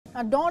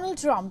Now, Donald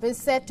Trump is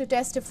set to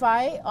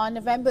testify on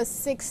November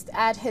 6th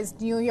at his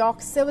New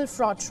York civil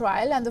fraud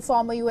trial, and the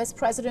former U.S.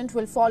 president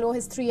will follow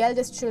his three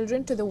eldest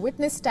children to the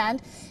witness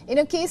stand in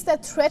a case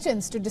that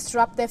threatens to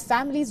disrupt their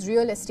family's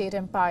real estate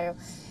empire.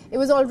 It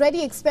was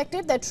already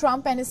expected that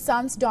Trump and his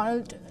sons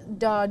Donald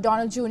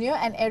Jr.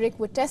 and Eric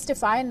would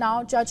testify, and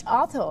now Judge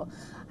Arthur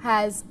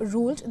has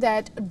ruled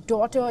that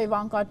daughter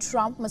Ivanka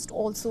Trump must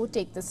also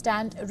take the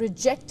stand,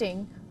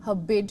 rejecting her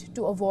bid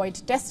to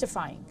avoid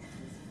testifying.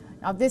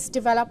 Now, this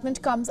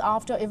development comes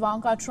after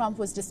Ivanka Trump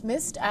was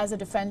dismissed as a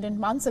defendant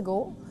months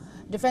ago.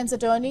 Defense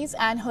attorneys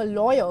and her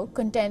lawyer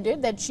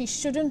contended that she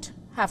shouldn't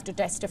have to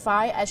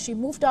testify as she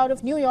moved out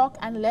of New York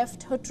and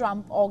left her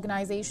Trump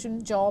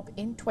organization job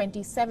in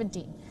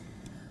 2017.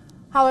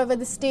 However,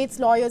 the state's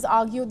lawyers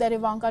argued that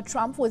Ivanka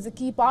Trump was a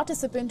key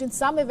participant in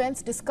some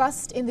events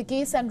discussed in the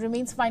case and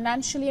remains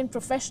financially and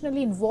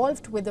professionally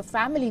involved with the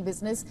family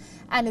business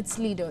and its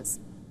leaders.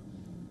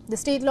 The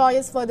state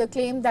lawyers further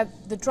claim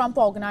that the Trump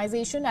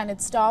organization and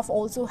its staff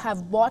also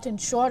have bought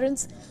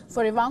insurance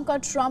for Ivanka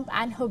Trump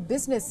and her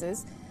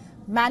businesses,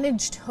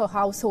 managed her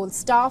household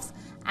staff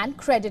and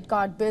credit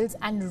card bills,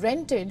 and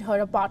rented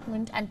her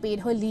apartment and paid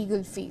her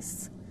legal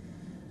fees.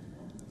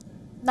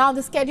 Now,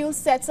 the schedule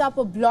sets up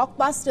a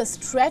blockbuster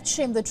stretch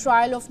in the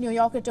trial of New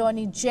York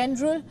Attorney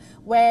General,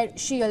 where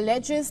she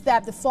alleges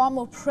that the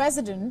former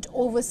president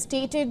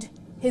overstated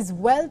his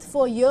wealth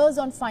for years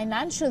on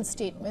financial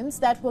statements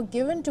that were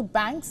given to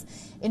banks,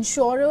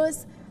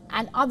 insurers,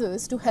 and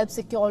others to help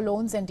secure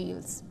loans and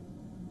deals.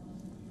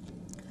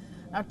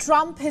 Now,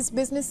 Trump, his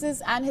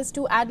businesses, and his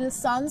two adult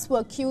sons were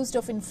accused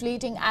of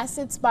inflating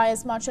assets by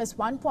as much as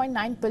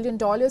 $1.9 billion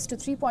to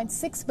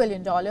 $3.6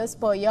 billion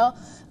per year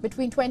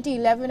between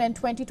 2011 and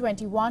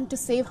 2021 to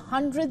save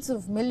hundreds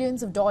of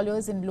millions of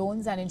dollars in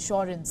loans and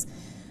insurance.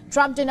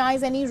 Trump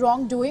denies any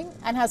wrongdoing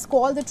and has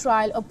called the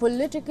trial a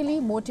politically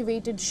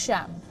motivated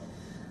sham.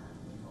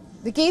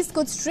 The case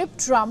could strip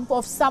Trump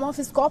of some of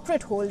his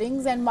corporate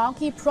holdings and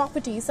marquee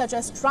properties such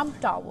as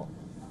Trump Tower.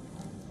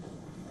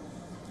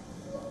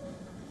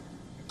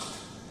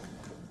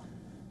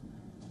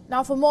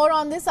 Now, for more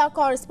on this, our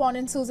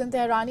correspondent Susan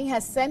Tehrani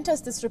has sent us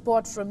this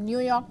report from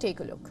New York. Take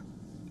a look.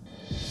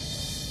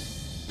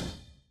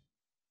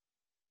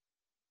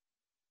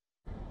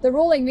 The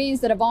ruling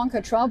means that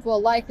Ivanka Trump will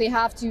likely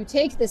have to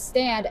take the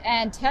stand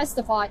and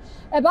testify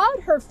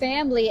about her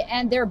family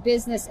and their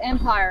business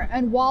empire.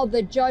 And while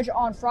the judge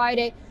on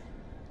Friday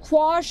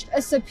quashed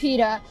a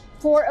subpoena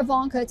for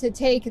Ivanka to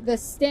take the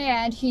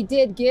stand, he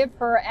did give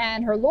her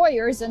and her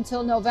lawyers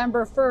until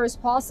November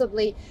 1st,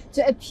 possibly,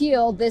 to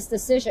appeal this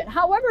decision.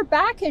 However,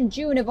 back in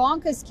June,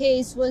 Ivanka's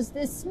case was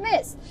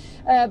dismissed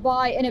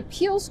by an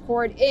appeals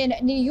court in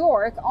New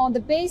York on the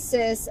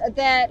basis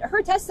that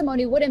her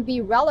testimony wouldn't be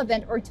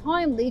relevant or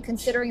timely,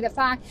 considering the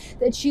fact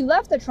that she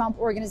left the Trump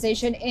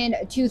organization in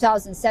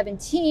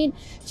 2017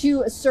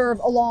 to serve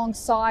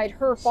alongside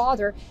her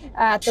father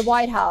at the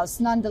White House.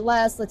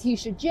 Nonetheless,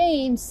 Letitia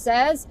James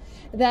says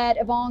that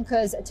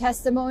Ivanka's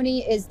testimony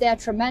is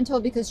detrimental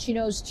because she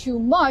knows too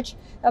much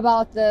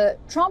about the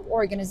Trump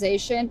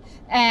organization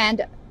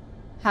and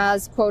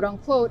has, quote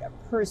unquote,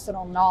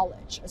 personal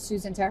knowledge.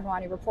 Susan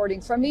Tehrani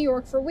reporting from New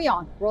York for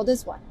WION World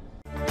is One.